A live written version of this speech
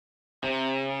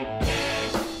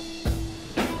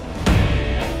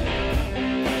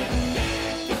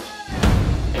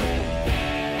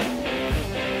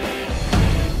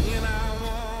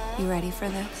for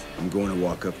this? I'm going to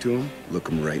walk up to him, look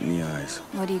him right in the eyes.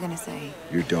 What are you gonna say?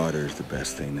 Your daughter is the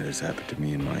best thing that has happened to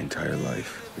me in my entire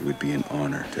life. It would be an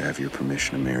honor to have your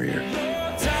permission to marry her.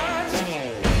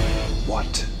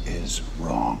 What is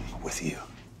wrong with you?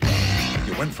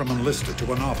 You went from enlisted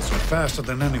to an officer faster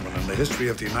than anyone in the history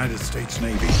of the United States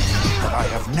Navy. But I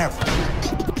have never,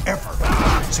 ever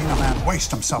seen a man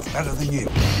waste himself better than you.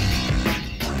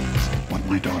 What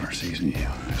my daughter sees in you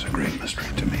is a great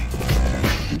mystery to me.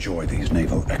 Enjoy these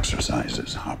naval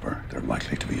exercises, Hopper. They're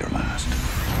likely to be your last.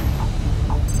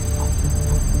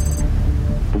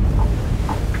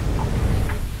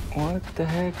 What the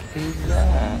heck is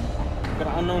that? Got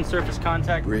an unknown surface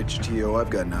contact. Bridge, T.O., I've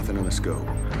got nothing on the scope.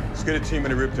 Let's get a team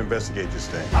in the RIP to investigate this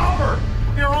thing. Hopper!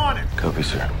 You're on it! Copy,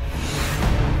 sir.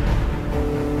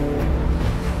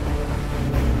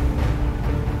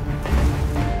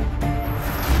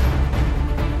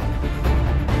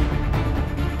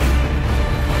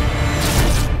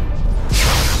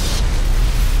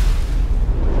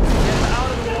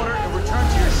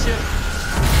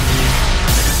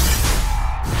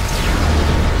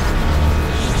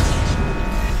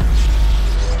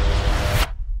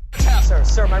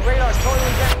 Sir, my radar's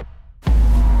totally down.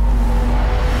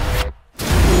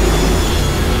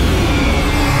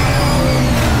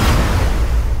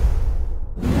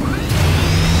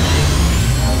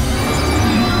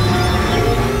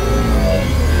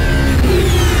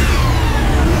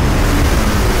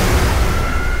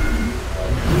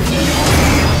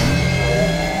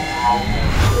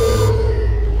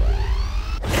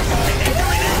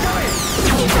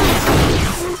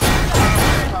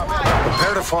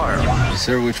 Prepare to fire.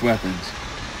 Sir, which weapons?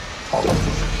 All of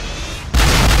them.